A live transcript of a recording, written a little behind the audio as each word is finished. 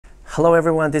Hello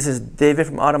everyone, this is David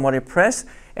from Automotive Press,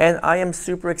 and I am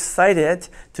super excited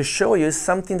to show you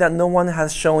something that no one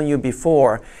has shown you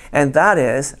before, and that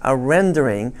is a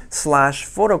rendering slash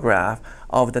photograph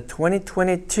of the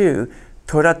 2022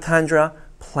 Toyota Tundra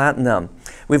Platinum.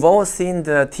 We've all seen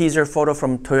the teaser photo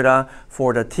from Toyota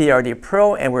for the TRD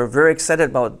Pro, and we're very excited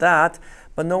about that.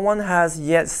 But no one has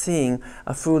yet seen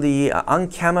a fully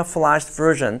uncamouflaged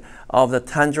version of the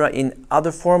Tundra in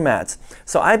other formats.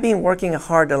 So I've been working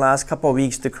hard the last couple of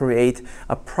weeks to create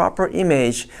a proper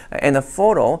image and a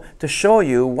photo to show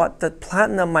you what the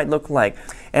Platinum might look like.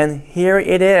 And here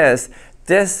it is.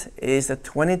 This is the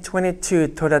 2022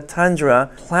 Toyota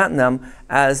Tundra Platinum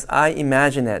as I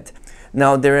imagine it.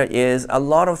 Now there is a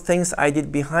lot of things I did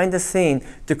behind the scene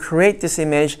to create this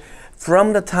image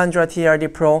from the Tundra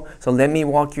TRD Pro, so let me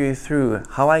walk you through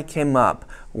how I came up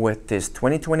with this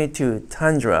 2022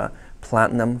 Tundra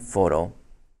Platinum photo.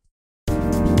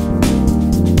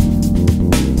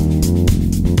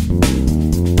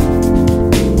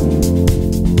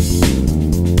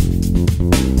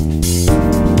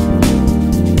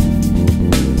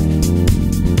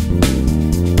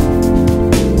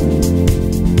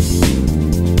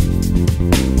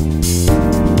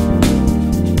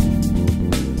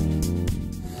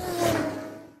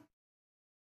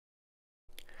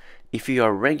 If you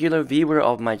are a regular viewer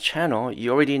of my channel,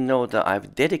 you already know that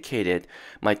I've dedicated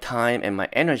my time and my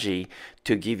energy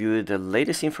to give you the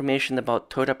latest information about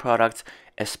Toyota products,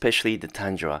 especially the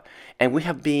Tundra. And we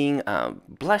have been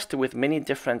blessed with many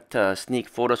different sneak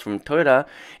photos from Toyota,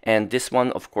 and this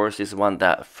one of course is one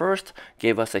that first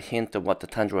gave us a hint of what the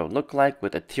Tundra will look like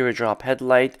with a teardrop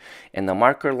headlight and a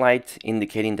marker light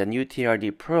indicating the new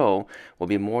TRD Pro will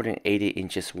be more than 80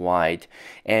 inches wide.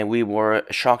 And we were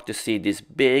shocked to see this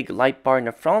big light bar in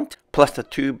the front plus the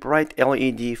two bright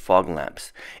LED fog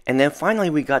lamps. And then finally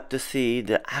we got to see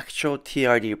the actual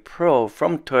TRD Pro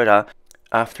from Toyota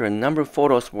after a number of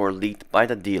photos were leaked by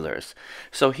the dealers.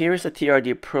 So here's the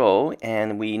TRD Pro,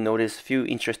 and we noticed a few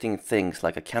interesting things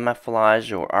like a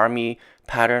camouflage or army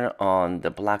pattern on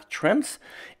the black trims,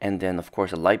 and then of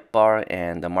course a light bar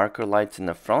and the marker lights in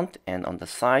the front and on the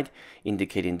side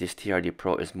indicating this TRD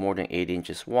Pro is more than 8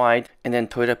 inches wide. And then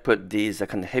Toyota put these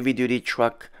kind of heavy duty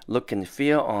truck look and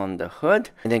feel on the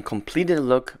hood, and then completed the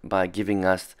look by giving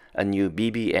us a new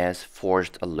BBS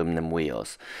forged aluminum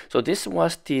wheels. So this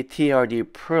was the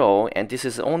TRD Pro, and this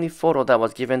is the only photo that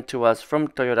was given to us from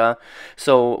Toyota,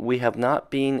 so we have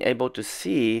not been able to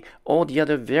see all the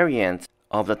other variants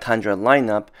of the Tundra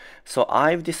lineup. So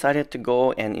I've decided to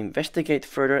go and investigate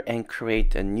further and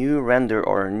create a new render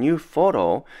or a new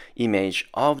photo image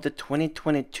of the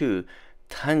 2022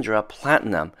 Tundra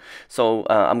Platinum. So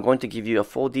I'm going to give you a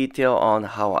full detail on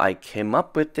how I came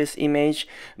up with this image,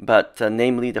 but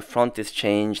namely the front is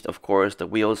changed. Of course, the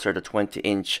wheels are the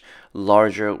 20-inch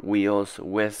larger wheels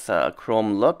with a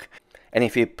chrome look. And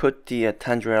if you put the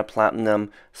Tundra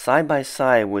Platinum side by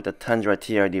side with the Tundra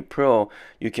TRD Pro,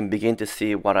 you can begin to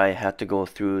see what I had to go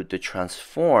through to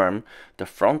transform the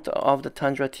front of the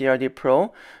Tundra TRD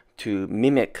Pro to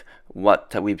mimic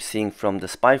what we've seen from the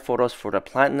spy photos for the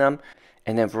Platinum.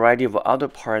 And a variety of other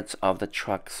parts of the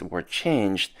trucks were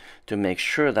changed to make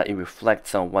sure that it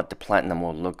reflects on what the Platinum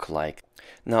will look like.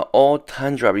 Now all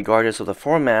Tundra, regardless of the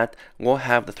format, will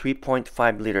have the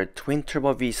 3.5-liter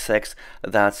twin-turbo V6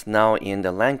 that's now in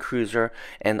the Land Cruiser,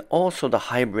 and also the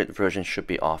hybrid version should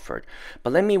be offered.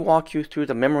 But let me walk you through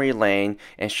the memory lane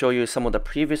and show you some of the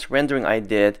previous rendering I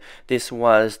did. This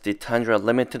was the Tundra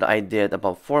Limited I did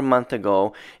about 4 months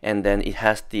ago, and then it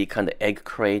has the kind of egg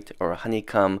crate or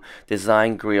honeycomb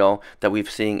design grille that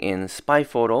we've seen in spy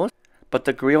photos. But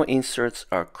the grille inserts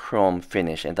are chrome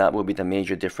finish, and that will be the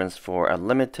major difference for a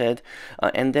limited.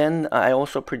 And then I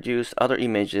also produced other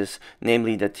images,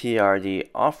 namely the TRD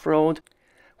Off-Road,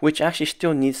 which actually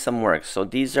still needs some work. So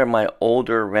these are my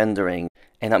older renderings,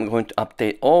 and I'm going to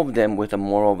update all of them with a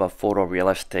more of a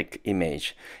photorealistic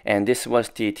image. And this was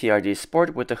the TRD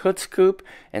Sport with the hood scoop,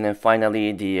 and then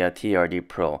finally the TRD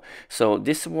Pro. So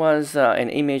this was an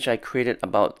image I created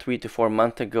about 3 to 4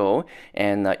 months ago,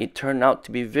 and it turned out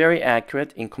to be very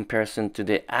accurate in comparison to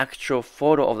the actual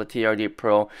photo of the TRD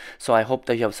Pro. So I hope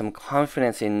that you have some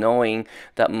confidence in knowing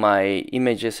that my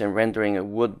images and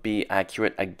rendering would be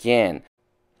accurate again.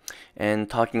 And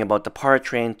talking about the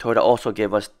powertrain, Toyota also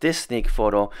gave us this sneak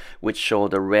photo which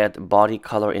showed the red body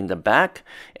color in the back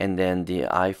and then the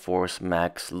iForce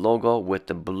Max logo with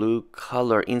the blue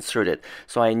color inserted.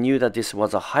 So I knew that this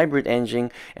was a hybrid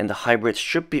engine, and the hybrid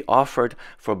should be offered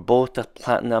for both the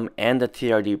Platinum and the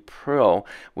TRD Pro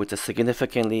with a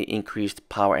significantly increased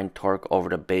power and torque over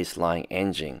the baseline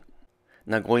engine.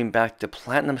 Now going back to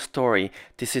Platinum story,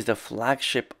 this is the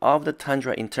flagship of the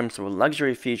Tundra in terms of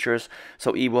luxury features,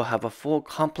 so it will have a full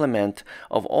complement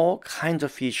of all kinds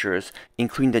of features,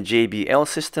 including the JBL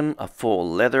system, a full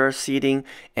leather seating,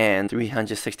 and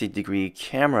 360-degree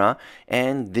camera,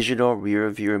 and digital rear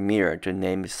view mirror, to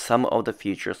name some of the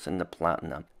features in the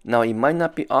Platinum. Now, it might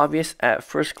not be obvious at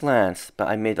first glance, but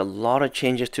I made a lot of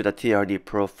changes to the TRD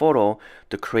Pro photo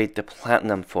to create the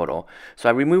Platinum photo. So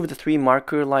I removed the 3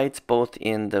 marker lights both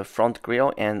in the front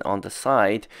grille and on the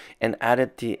side, and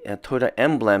added the Toyota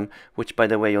emblem, which by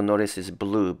the way you'll notice is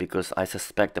blue because I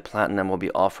suspect the Platinum will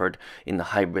be offered in the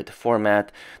hybrid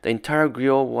format. The entire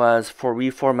grille was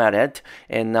reformatted,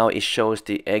 and now it shows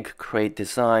the egg crate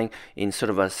design in sort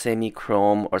of a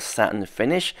semi-chrome or satin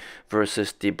finish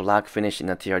versus the black finish in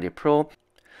the TRD Pro.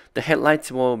 The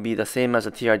headlights will be the same as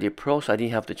the TRD Pro, so I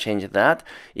didn't have to change that.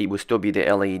 It will still be the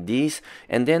LEDs.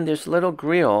 And then there's a little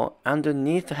grille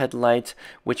underneath the headlights,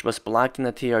 which was black in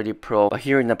the TRD Pro. But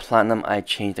here in the Platinum, I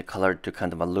changed the color to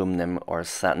kind of aluminum or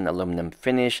satin aluminum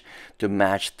finish to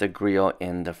match the grille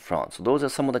in the front. So those are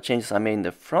some of the changes I made in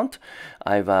the front.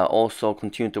 I've also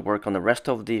continued to work on the rest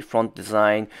of the front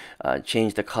design,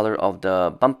 changed the color of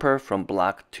the bumper from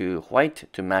black to white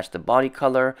to match the body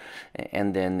color.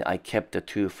 And then I kept the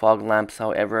 2 fog lamps,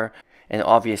 however, and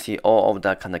obviously all of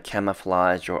that kind of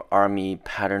camouflage or army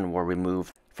pattern were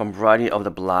removed from a variety of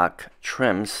the black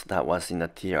trims that was in the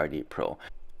TRD Pro.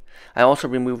 I also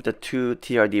removed the 2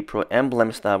 TRD Pro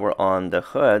emblems that were on the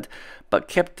hood, but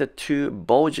kept the 2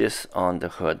 bulges on the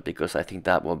hood because I think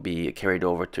that will be carried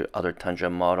over to other Tundra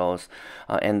models.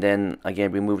 And then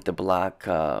again removed the black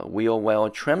wheel well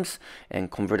trims and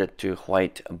converted to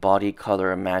white body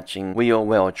color matching wheel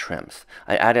well trims.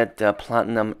 I added the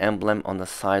Platinum emblem on the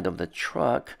side of the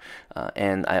truck,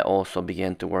 and I also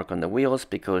began to work on the wheels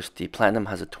because the Platinum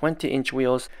has a 20-inch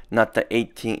wheels, not the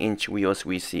 18-inch wheels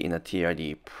we see in the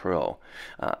TRD Pro.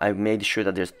 I made sure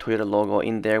that there's Toyota logo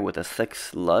in there with a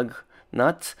 6 lug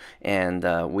nuts, and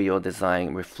wheel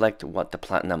design reflect what the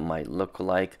Platinum might look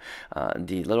like.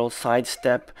 The little side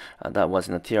step that was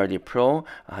in the TRD Pro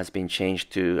has been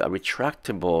changed to a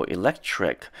retractable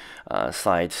electric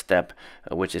side step,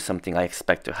 which is something I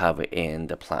expect to have in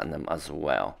the Platinum as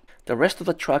well. The rest of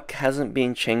the truck hasn't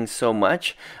been changed so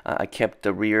much. I kept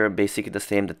the rear basically the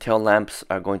same. The tail lamps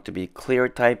are going to be clear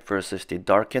type versus the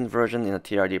darkened version in the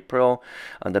TRD Pro.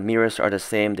 The mirrors are the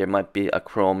same. There might be a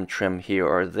chrome trim here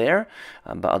or there,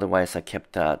 but otherwise I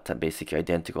kept that basically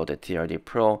identical to the TRD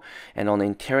Pro. And on the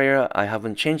interior, I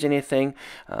haven't changed anything,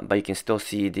 but you can still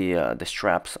see the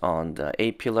straps on the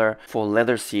A-pillar. Full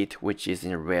leather seat, which is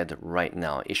in red right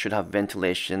now. It should have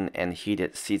ventilation and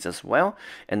heated seats as well,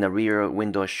 and the rear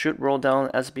window should roll down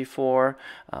as before,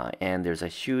 and there's a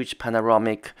huge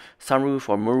panoramic sunroof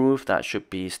or moonroof that should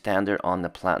be standard on the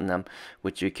Platinum,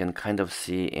 which you can kind of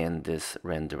see in this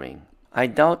rendering. I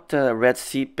doubt the red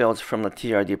seat belts from the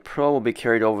TRD Pro will be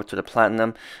carried over to the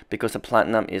Platinum because the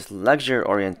Platinum is luxury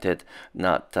oriented,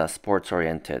 not sports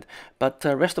oriented. But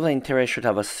the rest of the interior should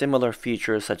have a similar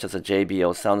features such as a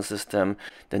JBL sound system,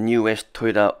 the newest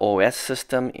Toyota OS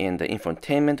system in the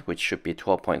infotainment, which should be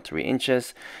 12.3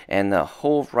 inches, and a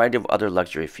whole variety of other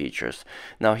luxury features.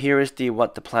 Now here is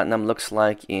what the Platinum looks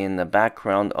like in the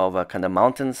background of a kind of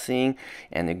mountain scene,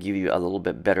 and it'll give you a little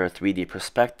bit better 3D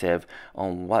perspective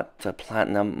on what the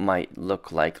Platinum might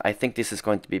look like. I think this is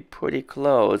going to be pretty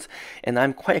close, and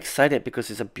I'm quite excited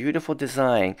because it's a beautiful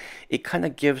design. It kind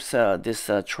of gives this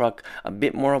truck a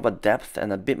bit more of a depth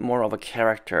and a bit more of a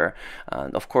character.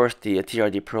 Of course, the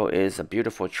TRD Pro is a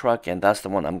beautiful truck, and that's the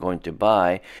one I'm going to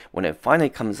buy when it finally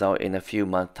comes out in a few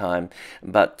months' time.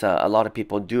 But a lot of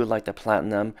people do like the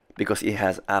Platinum because it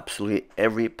has absolutely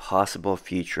every possible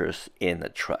features in the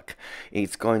truck.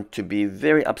 It's going to be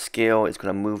very upscale. It's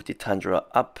going to move the Tundra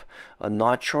up a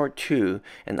notch or two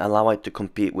and allow it to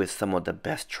compete with some of the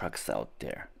best trucks out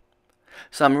there.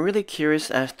 So I'm really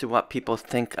curious as to what people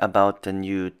think about the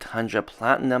new Tundra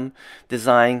Platinum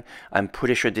design. I'm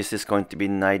pretty sure this is going to be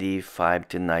 95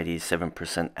 to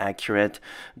 97% accurate.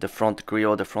 The front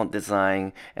grille, the front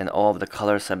design, and all of the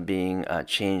colors are being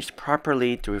changed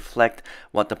properly to reflect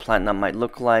what the Platinum might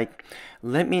look like.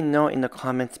 Let me know in the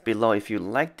comments below if you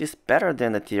like this better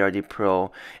than the TRD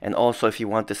Pro, and also if you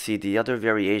want to see the other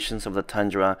variations of the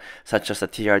Tundra, such as the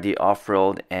TRD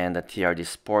Off-Road and the TRD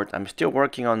Sport. I'm still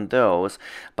working on those,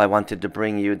 but I wanted to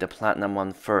bring you the Platinum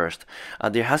one first.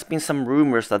 There has been some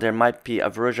rumors that there might be a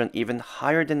version even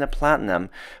higher than the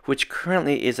Platinum, which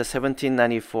currently is a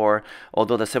 1794,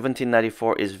 although the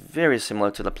 1794 is very similar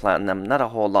to the Platinum, not a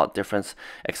whole lot difference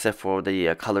except for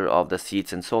the color of the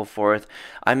seats and so forth.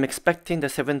 I'm expecting expecting the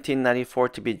 1794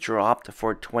 to be dropped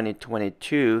for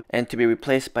 2022 and to be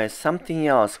replaced by something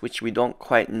else which we don't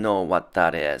quite know what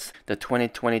that is. The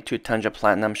 2022 Tundra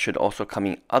Platinum should also come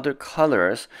in other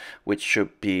colors, which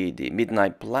should be the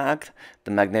midnight black,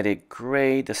 the magnetic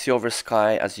gray, the silver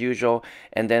sky as usual,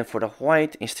 and then for the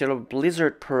white, instead of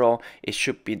blizzard pearl, it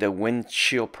should be the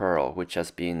windshield pearl, which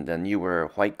has been the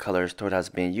newer white colors Toyota has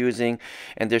been using,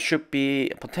 and there should be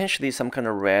potentially some kind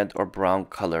of red or brown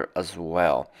color as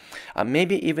well.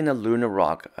 Maybe even a lunar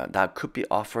rock that could be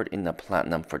offered in the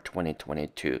Platinum for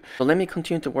 2022. So let me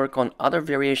continue to work on other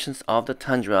variations of the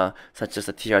Tundra, such as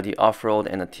the TRD Off-Road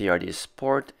and the TRD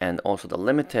Sport, and also the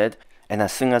Limited. And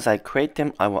as soon as I create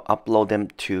them, I will upload them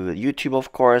to YouTube,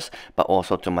 of course, but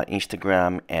also to my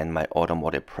Instagram and my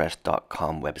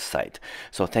automotivepress.com website.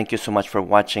 So thank you so much for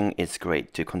watching. It's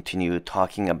great to continue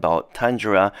talking about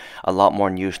Tundra. A lot more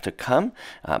news to come.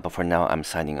 But for now, I'm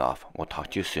signing off. We'll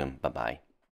talk to you soon. Bye-bye.